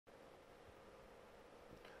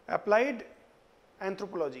applied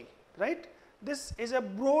anthropology, right? This is a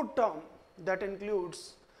broad term that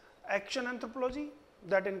includes action anthropology,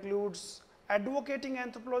 that includes advocating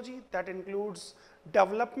anthropology, that includes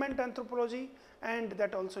development anthropology, and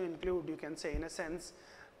that also include, you can say in a sense,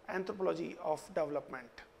 anthropology of development.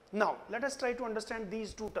 Now, let us try to understand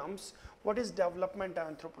these two terms. What is development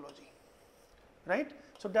anthropology, right?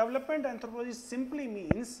 So, development anthropology simply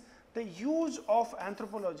means the use of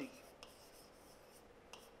anthropology,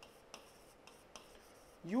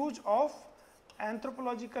 use of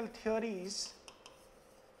anthropological theories,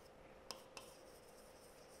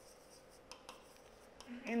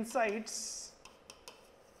 insights,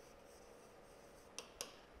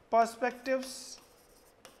 perspectives,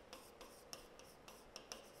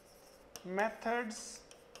 methods,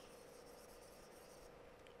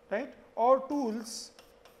 right, or tools,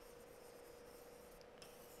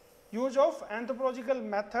 use of anthropological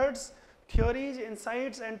methods, theories,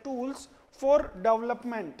 insights and tools for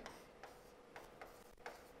development,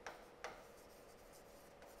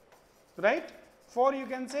 right, for, you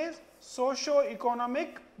can say,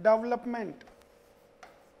 socio-economic development.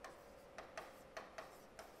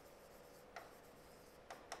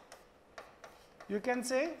 You can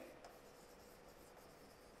say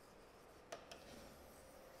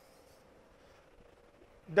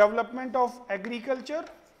development of agriculture,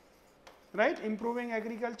 right, improving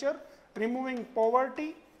agriculture, removing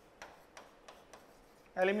poverty,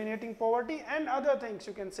 eliminating poverty and other things,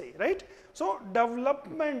 you can say, right. So,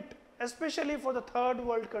 development, especially for the third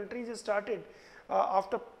world countries, is started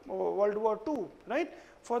after World War II, right,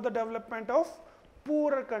 for the development of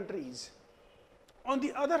poorer countries. On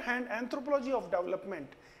the other hand, anthropology of development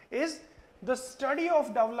is the study of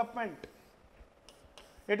development.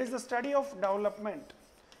 It is the study of development,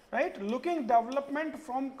 right, looking development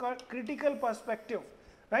from critical perspective,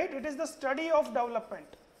 right. It is the study of development.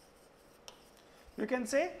 You can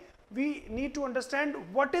say we need to understand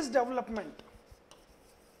what is development,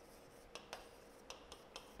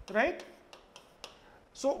 right.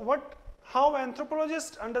 So, how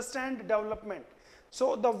anthropologists understand development.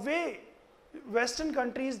 So, the way Western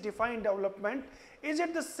countries define development, is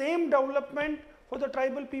it the same development for the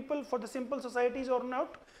tribal people, for the simple societies or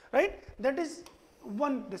not, right? That is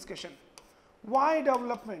one discussion. Why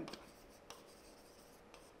development?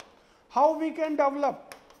 How we can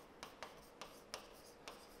develop,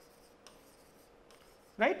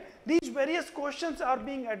 right? These various questions are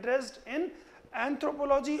being addressed in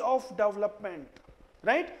anthropology of development,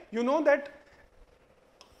 right? You know that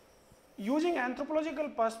using anthropological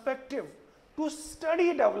perspective to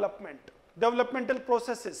study development, developmental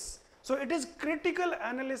processes. So, it is critical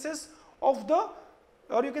analysis of the,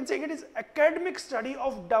 or you can say it is academic study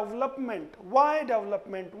of development. Why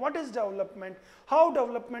development? What is development? How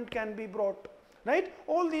development can be brought, right?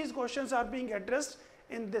 All these questions are being addressed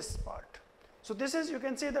in this part. So, this is, you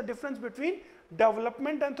can say, the difference between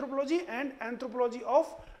development anthropology and anthropology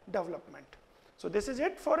of development. So, this is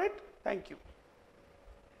it for it. Thank you.